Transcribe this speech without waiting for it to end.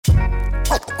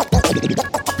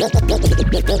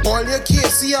All your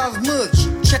kids, you have merch.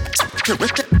 Check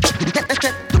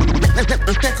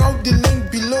out the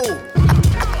link below.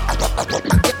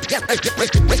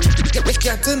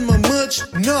 Getting my merch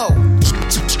now.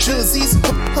 Jerseys,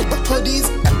 hoodies,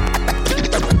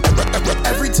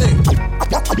 everything.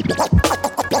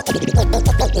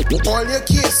 All your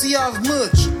kids, you have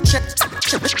merch. Check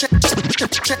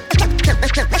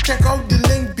out the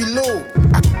link below.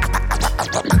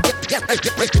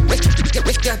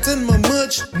 Getting my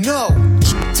merch now.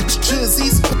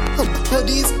 Jerseys,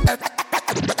 hoodies,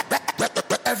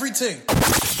 everything.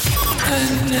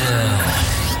 And now,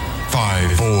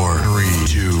 5, 4, 3,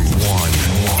 2,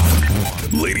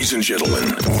 1. ladies and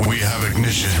gentlemen, We have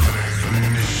ignition.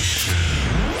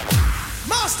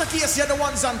 Master Case, you're the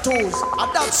ones on toes. A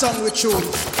that song we chose.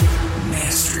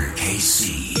 Master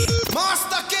KC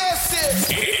Master Case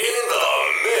in the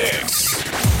mix.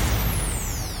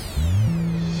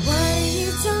 What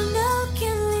you don't know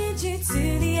can lead you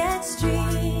to the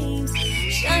extremes.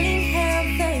 Shining hell,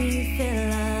 you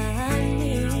feel I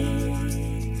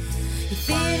need. You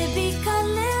fear to be caught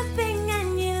limping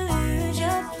and you lose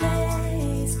your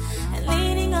place. And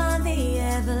leaning on the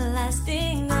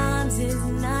everlasting arms is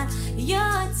not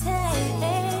your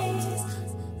taste.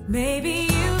 Maybe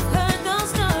you've heard those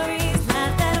stories,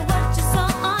 laughed at what you saw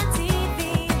on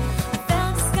TV.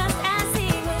 Felt disgust as he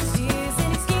was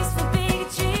using excuse for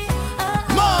bigotry. I've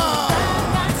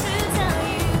got to tell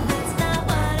you that's not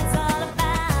what it's all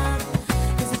about.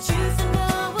 'Cause the truth I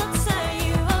know will turn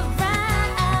you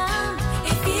around.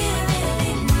 If you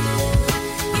really knew,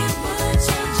 you would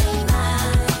change your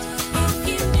mind. If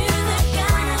you knew the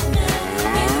God I knew,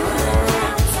 you would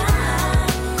have the time.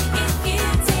 If you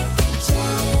take a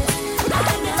chance, I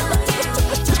know you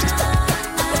would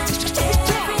find everything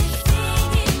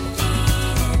you need in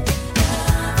love.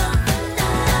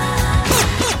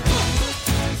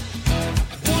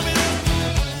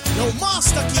 Yo,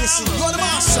 Master Case, you're the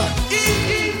master.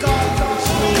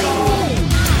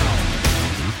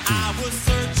 I was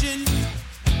searching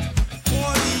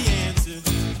for the answer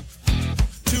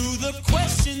to the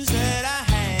questions that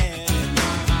I had in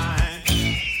my mind.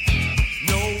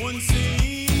 No one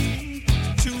seemed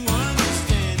to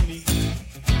understand me,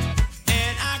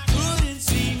 and I couldn't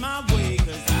see my way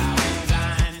 'cause I was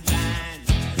blind.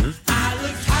 I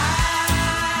looked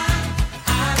high,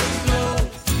 I looked low.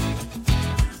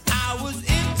 I was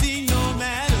empty no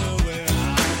matter where I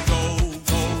go.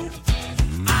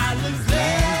 I looked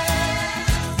left,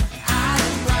 I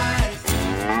looked right,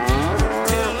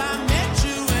 till I met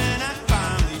you and I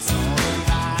finally saw the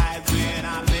light. When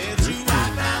I met you, I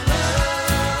found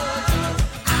love,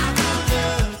 I found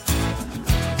love.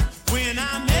 When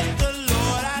I met the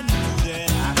Lord, I knew that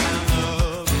I found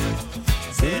love.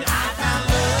 Said I found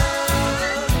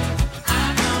love, I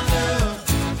found love.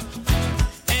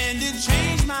 And it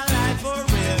changed my life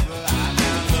forever. I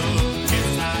found love,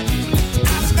 yes I did. I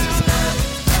found love,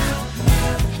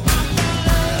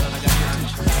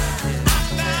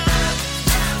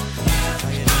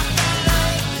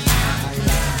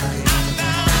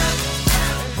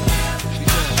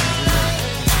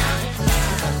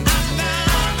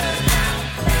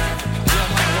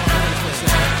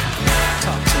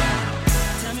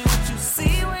 Tell me what you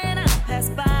see when I pass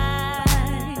by.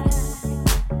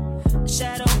 A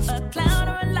shadow, a cloud,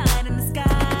 or a light in the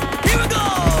sky. Here we go!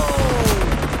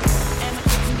 Am I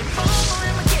getting it wrong or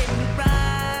am I getting it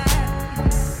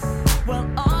right? Well,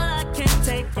 all I can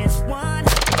take is one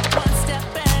step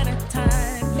at a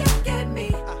time. Look at me,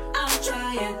 I'm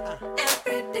trying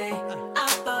every day. I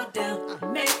fall down,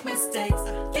 make mistakes,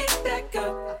 get back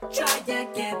up, try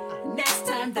again. Next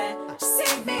time that you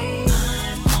see me,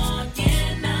 I'm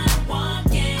walking, I'm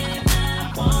walking,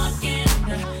 I'm walking.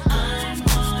 I'm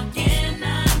walking,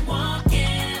 I'm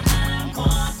walking, I'm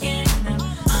walking.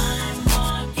 I'm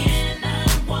walking,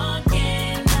 I'm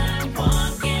walking, I'm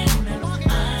walking.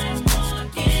 I'm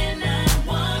walking, I'm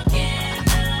walking,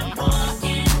 I'm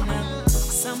walking.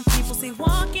 Some people say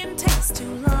walking takes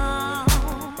too long,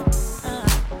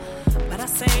 but I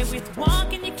say with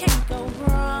walking you can't go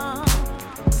wrong.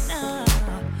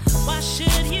 Why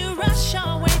should you rush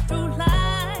your way through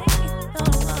life?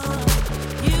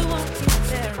 You won't get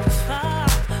very far,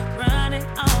 running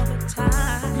all the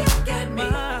time. Look at me,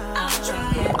 I'm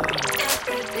trying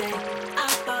every day. I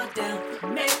fall down,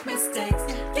 make mistakes,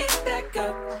 get back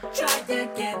up, try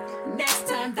again. Next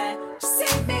time that you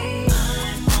see me,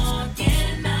 I'm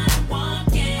walking, I'm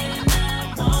walking,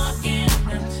 I'm walking.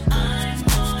 I'm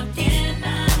walking,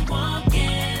 I'm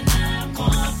walking, I'm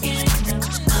walking.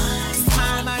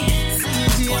 smile man,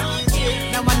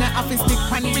 CJ. Now when the office stick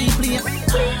and replay,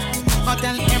 but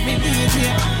tell every DJ.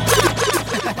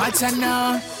 Watch out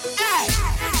now. Hey.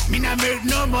 Me nah murk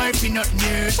no boy fi not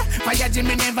nerd. Fire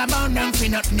Jimmy never bound down fi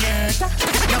not nerd.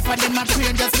 Enough of them a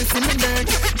pray just to see me dirt,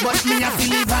 but me a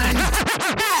feel even.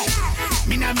 Hey.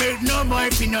 Me nah murk no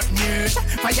boy fi not nerd.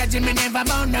 Fire Jimmy never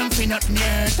bound down fi not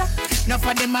nerd. Enough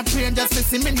of them a pray just to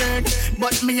see me dirt,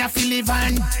 but me a feel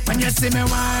even. When you see me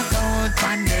walk out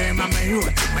from them and my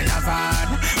road to my yard,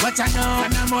 what you know?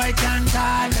 And a boy can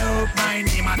call out my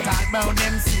name and talk about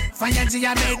them. Fire G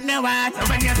a beg no what.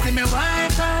 When you see me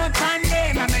walk out from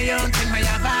them and my own in my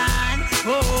van.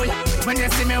 Oh yeah. When you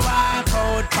see me walk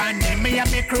out from them, me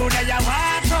and me crew that you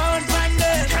walk out from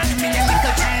them. And me a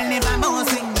little child never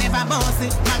bossy, never bossy.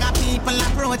 Maga people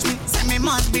approach me, say me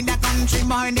must be the country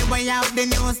boy. The way out the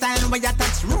new style where you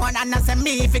touch road and I say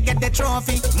me if you get the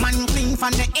trophy. Man clean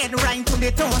from the head right to the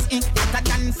toes. Hotter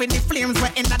than for the flames we're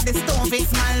in at the stove.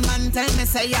 Small man tell me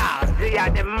say yeah, they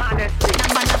are the maddest thing.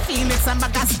 I'm gonna feel it, some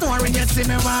back a story. You see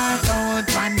me walk out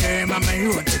from them and my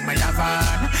road with my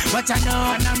van. What you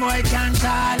know, and a boy can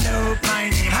call out my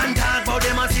name and talk about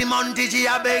them as the Monty G,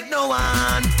 I beg no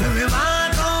one. When we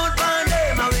walk out from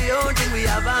them and we don't think we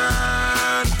have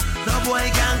on. No boy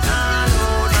can call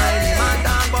out my name and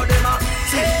talk about them as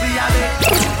we have it.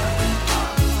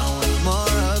 I want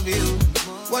more of you.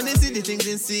 Wanna see the things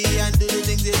you see and do the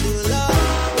things you do, love.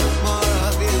 More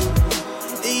of you.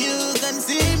 You can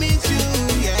see me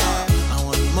through, yeah. I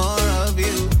want more of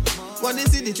you. Wanna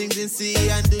see the things you see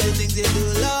and do the things you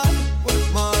do, love.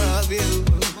 More of you.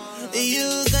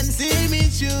 You can see me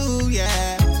through,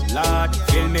 yeah. Lord,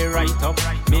 fill me right up,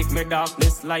 make me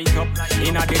darkness light up.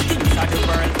 In the things of the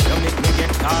world, don't make me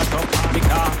get caught up.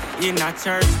 Because in a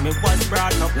church, me was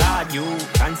brought up. Lord, you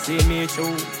can see me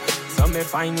through, so me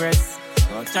find rest.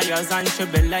 So trials and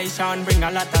tribulation bring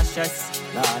a lot of stress.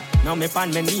 Lord, now me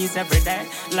on my knees every day,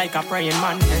 like a praying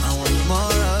mantis. I want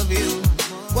more of you.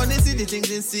 Wanna see the things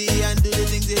you see and do the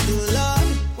things you do,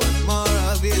 Lord. Want more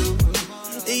of you.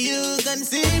 You can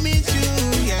see me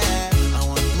through, yeah. I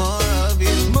want more of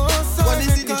you. Wanna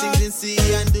see the things you see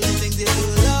and do the things you do,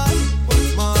 Lord.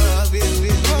 Want more of you.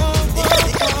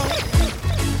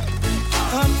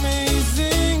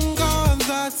 Amazing God,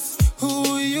 that's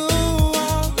who you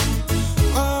are.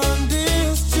 On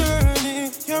this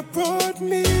journey you brought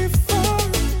me far.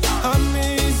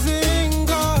 Amazing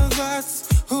God,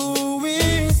 that's who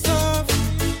we serve.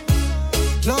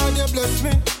 Lord, you bless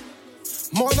me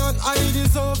more than I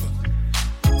deserve.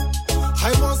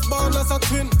 I was born as a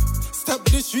twin,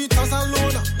 stepped the street as a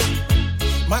loner.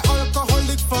 My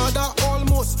alcoholic father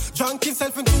almost drank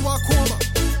himself into a coma.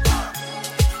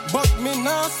 But me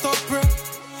not stop pray,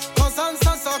 cause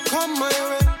answers are come my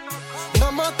way.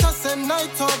 No matter say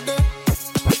night or day.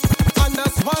 And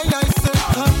that's why I say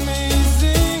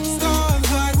amazing God,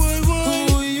 that's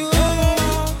who you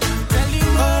are. Tell you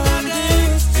all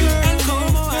again and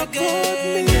come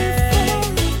again.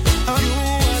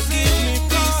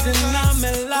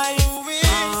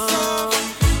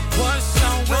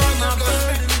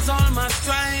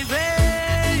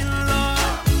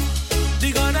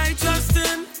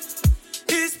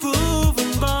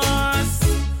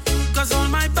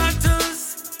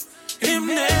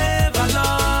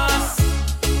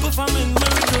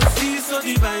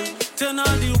 Turn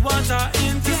all the water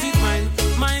into seed mine.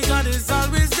 My God is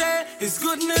always there. His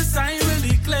goodness I will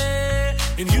declare.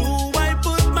 In you I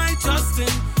put my trust in.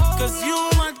 Cause you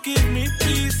won't give me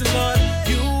peace, Lord.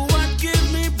 You won't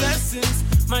give me blessings.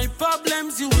 My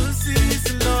problems you will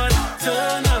cease, Lord.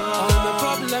 Turn around all my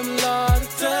problem, Lord.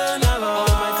 Turn around all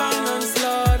my finance,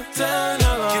 Lord. Turn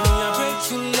around. Give me a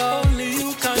breakthrough, Lord. Only you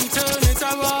can turn it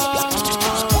around.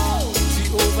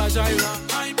 Jehovah Jireh,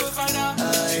 my provider.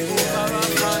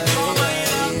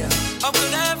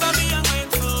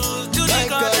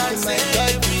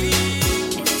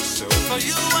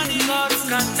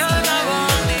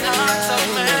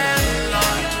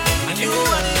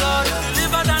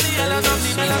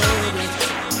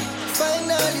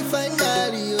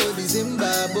 Finally, oh, the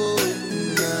Zimbabwe.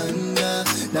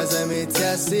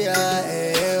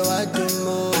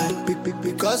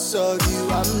 Because of you,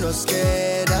 I'm not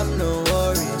scared, I'm not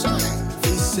worried.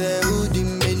 He said, who the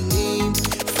many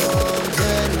from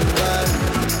January?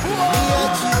 Me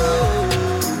at you.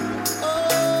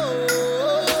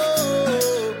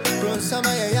 From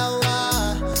Samaya Yawa.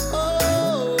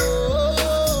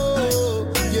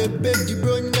 Yeah, baby,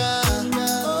 Bronya.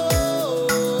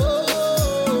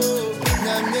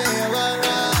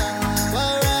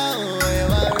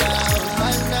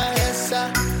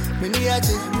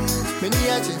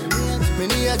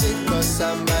 Cause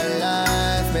I'm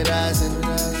alive, me doesn't,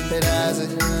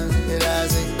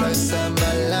 cause I'm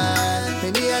alive.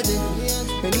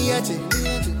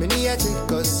 Me need a chick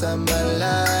cause I'm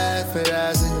alive. Me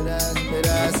da say.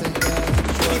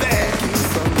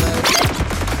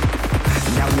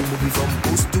 Now we moving from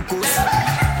coast to coast.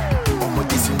 But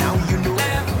this now you know.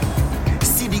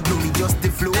 See the glory just the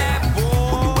flow.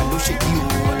 Oluwa lo shake you.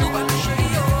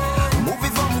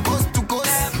 Moving from coast to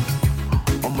coast.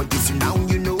 But this now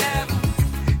you know.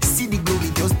 See the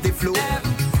glory just the flow.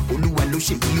 Oluwa lo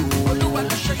shake you.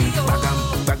 Bagam,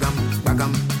 bagam,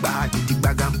 bagam, badidi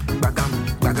bagam, bagam,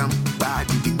 bagam,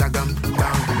 badidi bagam,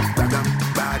 bagam,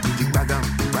 badidi bagam,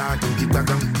 badidi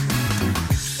bagam.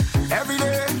 Every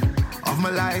day of my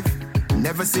life,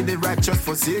 never see the righteous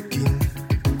forsaken.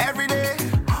 Every day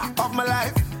of my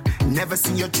life, never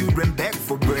seen your children beg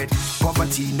for bread.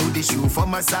 Poverty, no the shoe for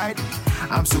my side.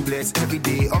 I'm so blessed every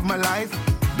day of my life.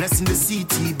 Blessing the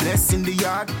city, blessing the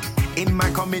yard. In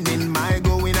my coming in, my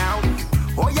going out.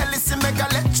 Oh yeah, listen, make I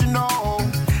let you know.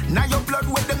 Now your blood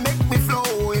will they make me flow.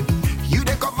 You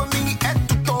they cover me head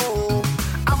to toe.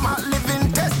 I'm a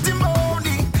living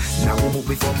testimony. Now we're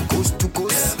moving from coast to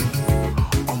coast.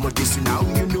 This now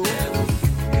you know.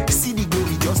 See the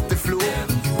glory just the flow.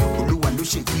 Oluwa lo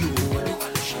shake you.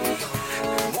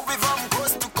 Moving from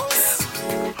coast to coast.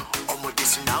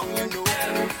 This now you know.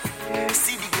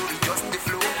 See the glory just the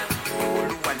flow.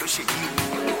 Oluwa lo shake you.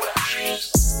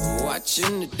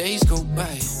 Watching the days go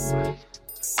by.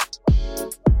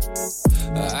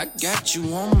 I got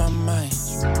you on my mind.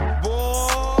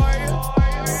 Boy,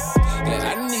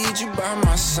 yeah, I need you by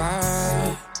my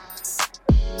side.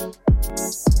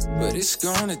 But it's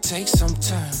gonna take some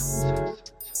time.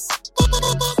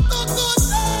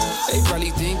 They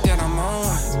probably think that I'm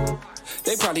on.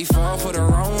 They probably fall for the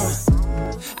wrong one.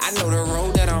 I know the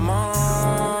road that I'm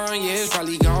on. Yeah, it's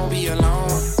probably gonna be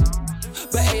alone.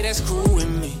 But hey, that's cool with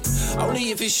me. Only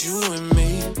if it's you and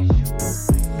me.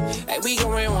 Hey, we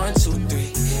going 1, 2,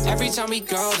 3. Every time we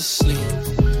go to sleep.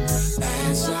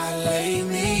 As I lay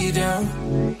me down,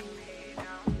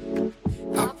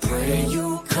 I pray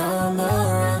you come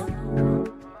around.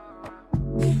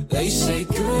 They say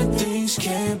good things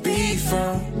can't be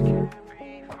found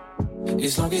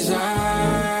as long as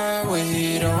I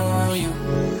wait on you.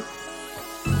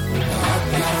 I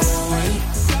gotta wait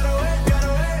on you.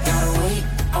 I gotta wait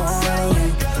on you.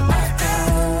 I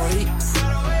gotta wait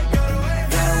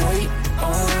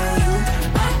on you.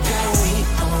 Gotta wait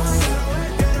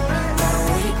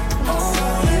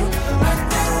on you. I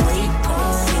gotta wait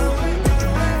on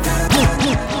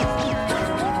you.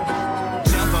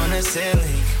 Jump on the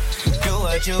ceiling, do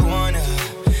what you wanna.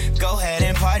 Go ahead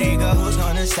and party, girl, who's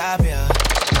gonna stop ya?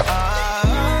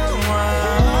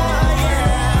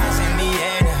 Hands in the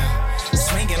air now,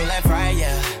 swinging left, right,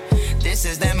 yeah. This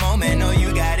is that moment, know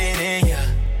you got it in ya.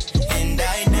 And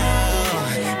I know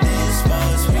this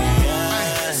supposed to be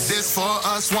us. This for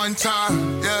us one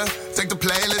time, yeah. Take the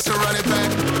playlist and run it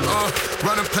back.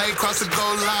 Run a play, cross the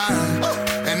goal line.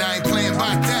 And I ain't playing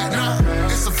by that, nah.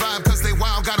 It's a vibe cause they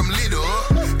wild, got them lit up.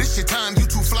 This shit time, you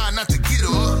too fly not to get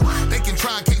up. They can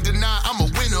try, can't deny, I'm a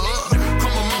winner.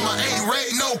 Come on, mama, ain't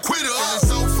ready, no quitter. Feeling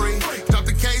so free, drop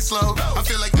the case low. I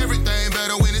feel like everything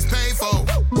better when it's paid for.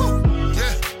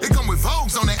 Yeah, it come with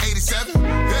Vogues on that 87.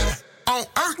 Yeah, on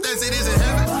earth as it is in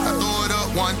heaven. I throw it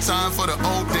up one time for the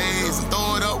old days. And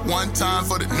throw it up one time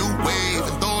for the new wave.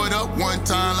 And throw it up one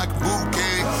time like a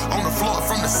bouquet. On the floor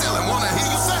from the ceiling, wanna hear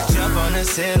you say. Jump on the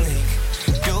ceiling,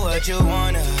 do what you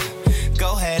wanna.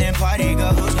 Go ahead and party,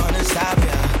 girl, who's gonna stop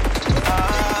ya?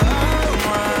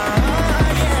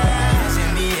 Hands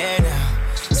in the air now,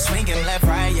 swinging left,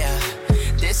 right, yeah.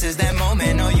 This is that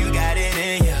moment, know you got it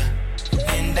in ya.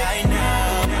 And I know.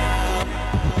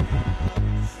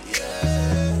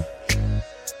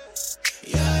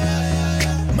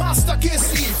 Master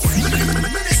KC,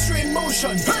 Ministry in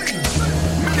Motion, hey!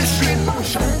 Ministry in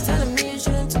Motion. Telling me you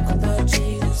shouldn't talk about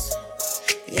Jesus.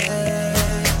 Yeah.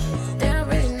 They don't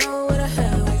really know what the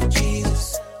hell with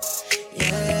Jesus.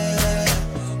 Yeah.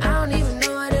 I don't even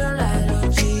know why they don't like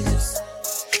Lord Jesus.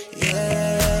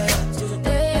 Yeah. Till the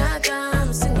day I die,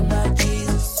 I'm singing about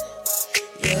Jesus.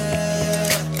 Yeah.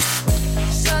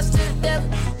 Shots to the devil,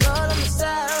 Lord on my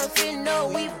side, I don't feel no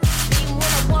weep. Even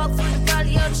when I walk through the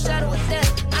valley of the shadow of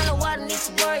death, I know I don't need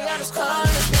to worry, I just call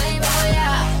his name, oh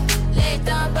yeah.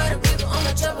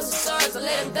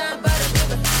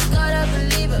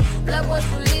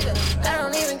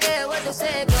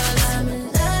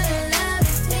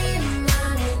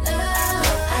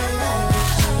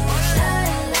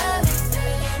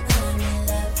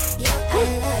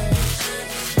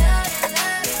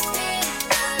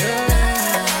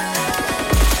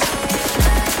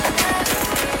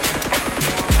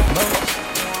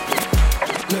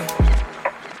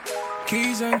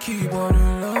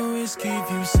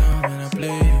 time when I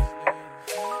play.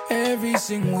 Every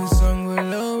single song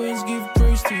will always give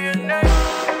praise to your name.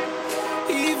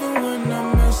 Even when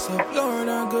I mess up, Lord,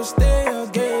 I go stay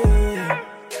again.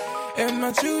 And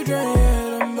my children,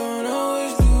 yeah, I'm gonna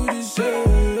always do the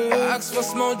same. I asked for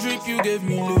small drip, you gave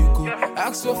me liquor. I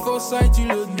asked for foresight, you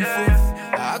load me forth.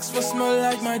 I asked for small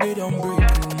light, my day don't break.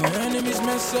 My enemies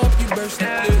mess up, you burst the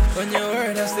plate. On your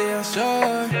word, I stay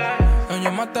assured. On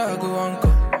your matter, I go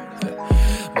anchor.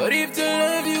 But if to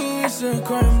love you is a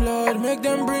crime, Lord, make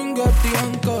them bring up the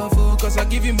anchor. Cause I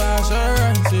give you my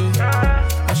assurance,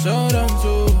 yeah. Assurance,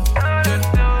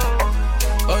 yeah.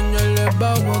 On your left, I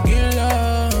will give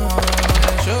love.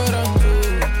 Assurance,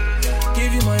 yeah.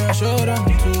 Give you my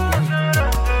assurance, yeah.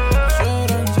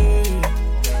 Assurance,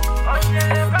 yeah. On your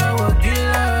left, I will give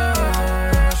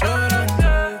love. Assurance,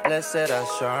 yeah. Blessed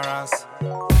assurance,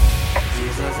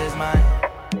 Jesus is mine.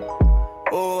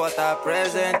 Oh, what a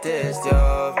present taste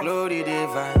of glory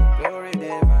divine. Glory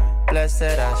divine.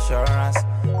 Blessed assurance,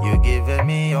 you giving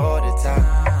me all the time.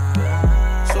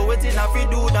 So waiting if you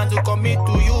do than to commit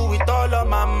to you with all of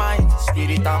my mind,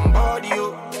 spirit and body.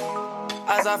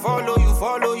 As I follow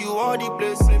you all the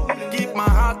place. Keep my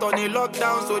heart on a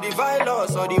lockdown so the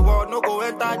virus or the world no go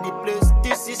enter the place.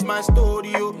 This is my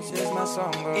story, This is my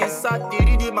song, inside the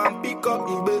rhythm and pick up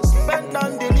the bass. Bend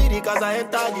down the lyric as I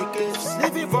enter the case.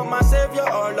 Living for my savior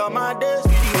all of my days.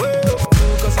 With the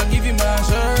way cause I give you my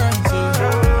assurance,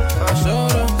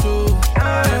 assurance,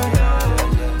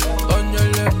 yeah. On your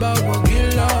left, I will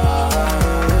give love.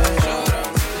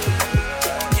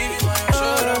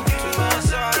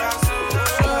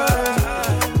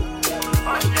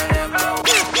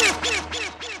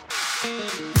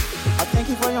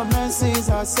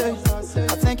 I say, I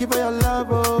thank you for your love,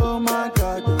 oh my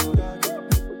God,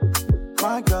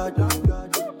 my God.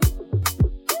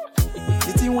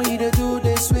 The thing when you do,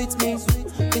 they sweet me.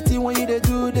 The thing when you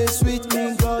do, they sweet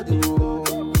me, God. Oh,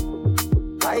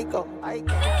 I go.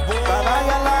 Baba,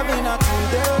 you're loving her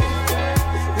today,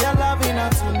 you're loving her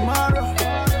tomorrow,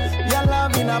 you're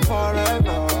loving her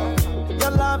forever,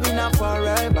 you're loving her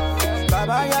forever.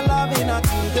 Baba, you're loving her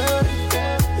today,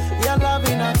 you're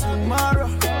loving her tomorrow.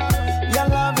 You're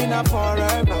loving her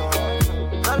forever.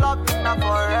 You're loving her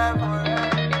forever.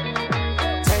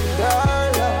 Tender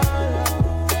love.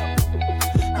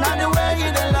 Not the way you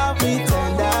don't love me,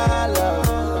 tender love.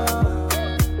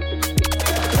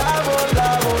 Love, oh,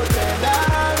 tender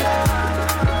love.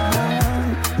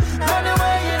 Not the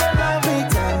way you don't love me,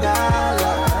 tender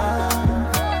love.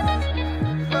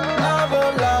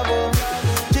 Love, oh.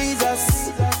 Jesus,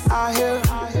 I hear.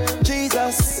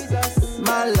 Jesus,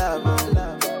 my love.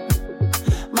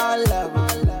 My love,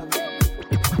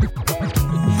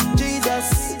 Jesus,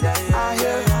 I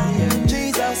hear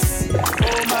Jesus,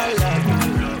 oh my love.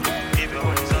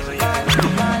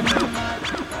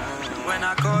 When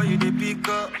I call you, they pick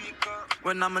up.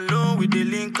 When I'm alone, we they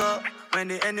link up. When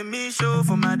the enemy show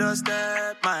for my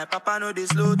doorstep, my papa know they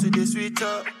slow to the switch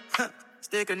up.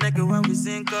 Stay connected when we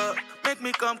sync up. Make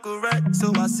me come correct,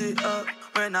 so I sit up.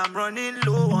 When I'm running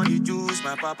low on the juice,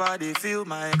 my papa they fill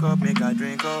my cup, make I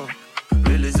drink up.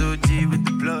 Real is OG with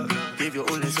the plug. Gave your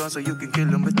only son so you can kill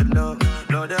him with the love.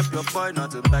 Lord help your boy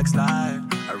not to backslide.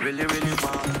 I really, really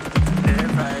want to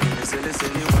live right in a silly,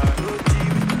 silly world. OG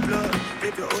with the plug.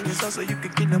 Gave your only son so you can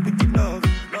kill him with the love.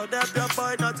 Lord help your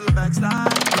boy not to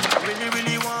backslide. I really,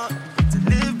 really want to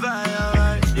live by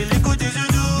alright. The little things you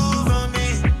do for me,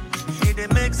 it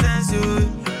didn't make sense, you.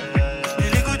 The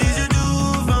little things you do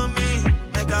for me,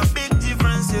 make a big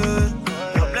difference, you.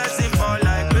 Your blessing fall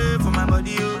like rain for my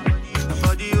body, you.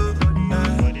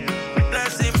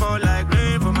 Blessing fall like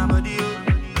rain for my body,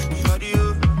 body,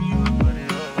 you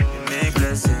make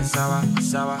blessings shower,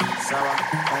 shower, shower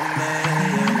on me,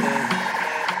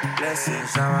 yeah.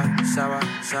 Blessings shower, shower,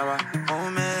 shower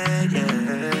on me,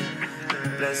 yeah.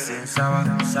 Blessings shower,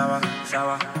 shower,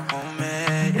 shower on me,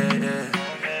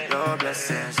 yeah. Your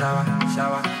blessings shower,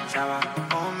 shower, shower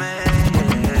on me,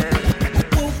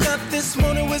 yeah. Woke up this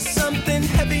morning with something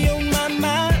heavy on my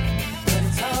mind.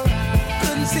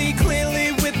 Couldn't see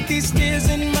clearly with these tears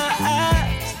in my eyes.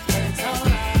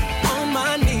 On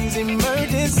my knees,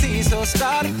 emergency, so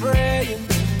started praying.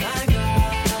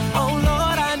 Oh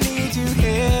Lord, I need you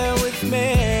here with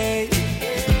me.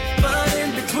 But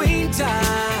in between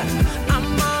time,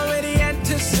 I'm already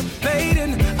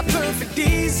anticipating a perfect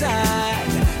design.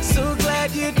 So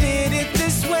glad you did it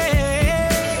this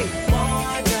way.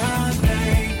 More than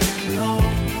thank you, Lord,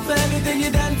 for everything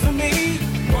you done for me.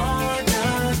 More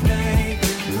than thank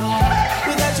you, Lord.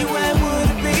 Without you, where would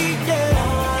it be? Yeah.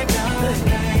 More than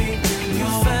thank you, Lord. You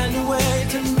find a way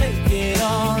to make it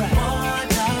alright. More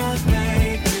than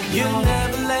thank you, Lord. You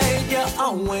never late, you're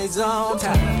always always on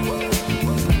time.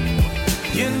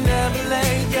 You never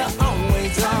late, you're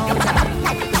always on time.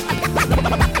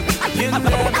 You never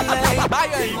late.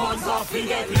 Demons are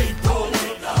forget licked on.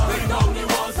 Bring down the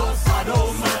walls of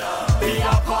Sodom. Be a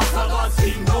part of God's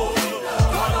kingdom.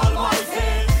 God Almighty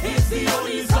is the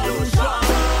only solution.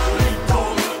 Licked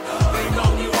on. Bring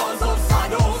down the walls of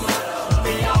Sodom.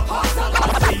 Be a part of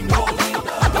God's kingdom.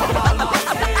 God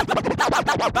Almighty.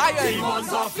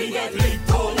 Demons are forget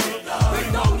licked on.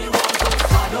 Bring down the walls of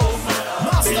Sodom.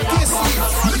 Master KC,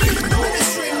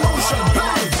 ministry in motion.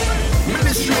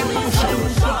 Ministry in motion.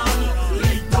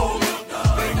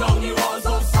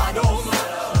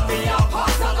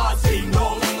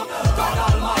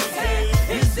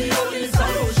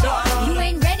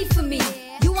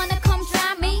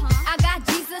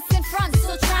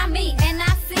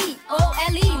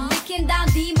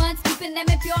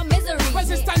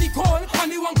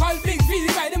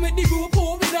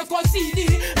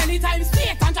 Anytime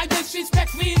Satan try to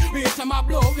disrespect me, we hit him a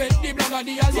blow with the blood of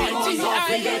the Almighty.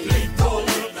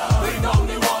 Bring down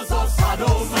the walls of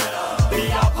Sodom. Be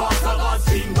a part of God's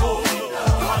kingdom.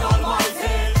 God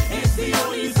Almighty is the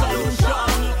only solution.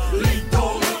 Bring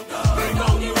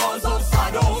down the walls of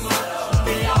Sodom.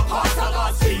 Be a part of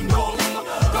God's kingdom.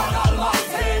 God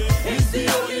Almighty is the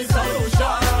only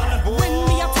solution. When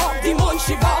me a talk, demon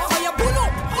shiver, fire burn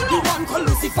up. The one called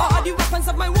Lucifer, the weapons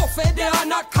of my warfare, they are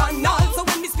not carnal. So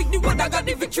when me speak the word, I got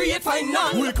the victory at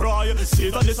final. We cry,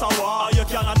 Satan is a war you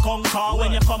cannot conquer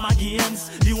when you come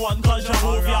against the one called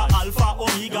Jehovah, Alpha,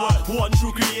 Omega, one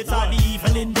true creator, the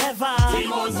evil endeavor.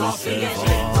 Demons are forget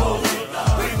licked on.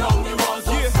 Bring down the walls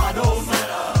of Sodom.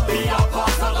 Be a part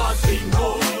of God's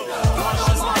kingdom. God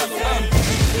Almighty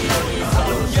is the only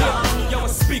solution. Yo, I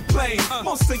speak plain.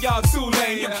 Most of y'all too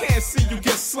lame. You can't see you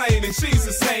get slain in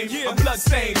Jesus' name. A blood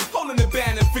stain, holding the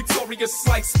banner, victorious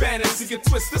like Spanish. You get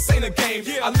twisted, this ain't a game.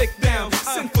 I lick down,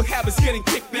 sinful habits getting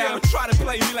kicked down. Try to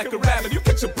play me like a rabbit, you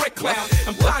catch a brick clown.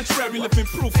 I'm contrary, living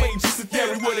proof, ain't just a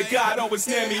dairy. Word of God always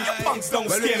near me. Your punks don't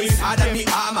scare me. Harder me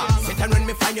armor. Satan when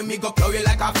me find you, me go glory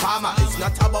like a farmer. It's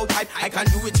not about hype, I can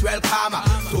do it well calmer.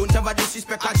 Don't ever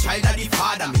disrespect a child of the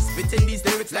father. Me spitting these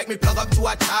lyrics like me plug up to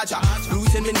a charger.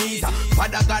 Bruising me knees.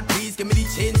 Father God, please give me the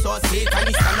chainsaw. Satan,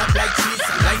 he stand up like trees.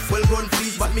 Like full grown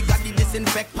fleas, but me got the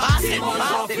disinfect. Pass it,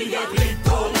 pass it.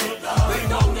 Bring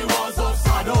down the walls of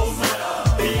Sodom.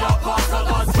 Be a part of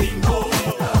God's kingdom.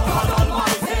 God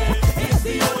Almighty is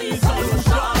the only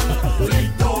solution.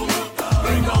 Bring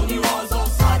down the walls of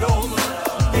Sodom.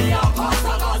 Be a part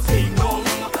of God's kingdom.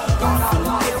 God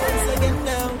Almighty.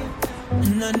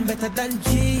 None better than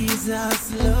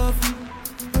Jesus' love.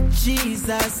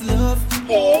 Jesus' love.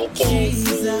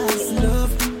 Jesus'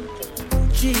 love.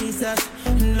 Jesus,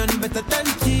 none better than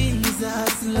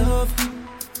Jesus' love.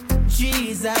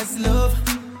 Jesus' love.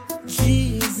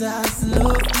 Jesus'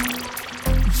 love.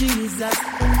 Jesus.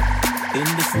 In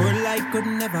this world I could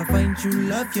never find true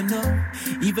love, you know.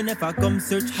 Even if I come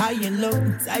search high and low,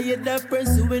 I'm tired of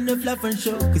pursuing the fluff and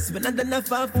show. Cause when I done I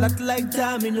fall flat like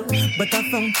domino. But I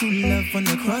found true love on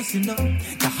the cross, you know.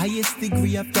 The highest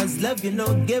degree of God's love, you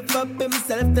know. Gave up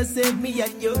himself to save me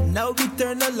and you. Now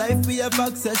eternal life we have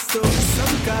access to.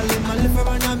 Some call him Alpha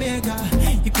and Omega.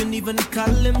 You can even call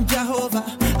him Jehovah.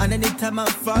 And anytime I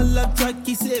fall off track,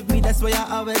 he save me. That's why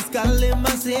I always call him my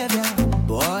savior.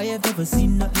 Boy, I've never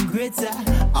seen nothing greater.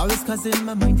 Always causing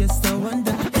my mind just to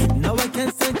wonder. Now I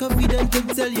can't stand confident to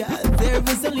tell ya there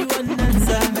is only one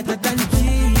answer. Better than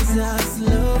Jesus'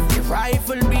 love. Your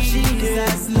rifle be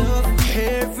Jesus' love.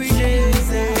 Every day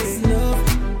Jesus' love.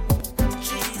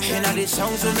 And all the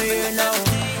songs on the air now.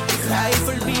 Your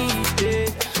rifle be there.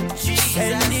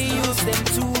 Send the youth them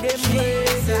to them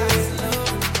Jesus' love.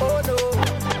 Oh no.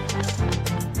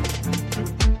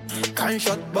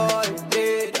 Gunshot boy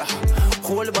dead.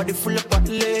 Whole body full of hot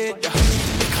lead. The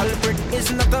culprit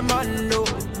is not a man, no,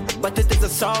 but it is a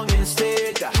song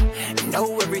instead. Now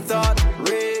every thought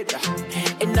red,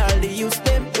 and all the use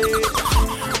them paid.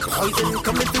 Poison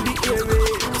coming through the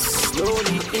area,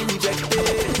 slowly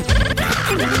injected.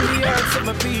 In the hearts of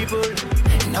my people,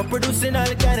 now producing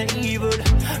all kind of evil.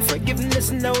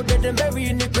 Forgiveness now that I'm buried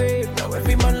in the grave. Now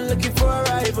every man looking for a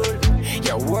rival.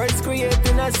 Your words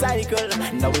creating a cycle.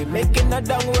 Now we making a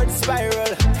downward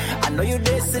spiral. I know you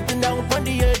there sitting down on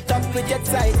the hilltop with your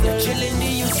title. You're killing the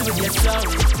youth with your song.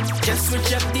 Just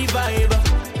switch up the vibe.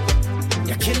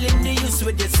 You're killing the youth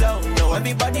with your song. Now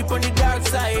everybody on the dark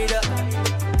side.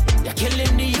 You're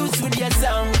killing the youth with your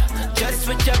song. Just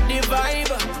switch up the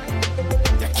vibe.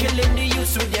 You're killing the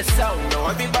youth with your song. Now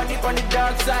everybody on the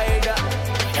dark side.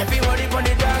 Everybody on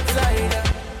the dark side.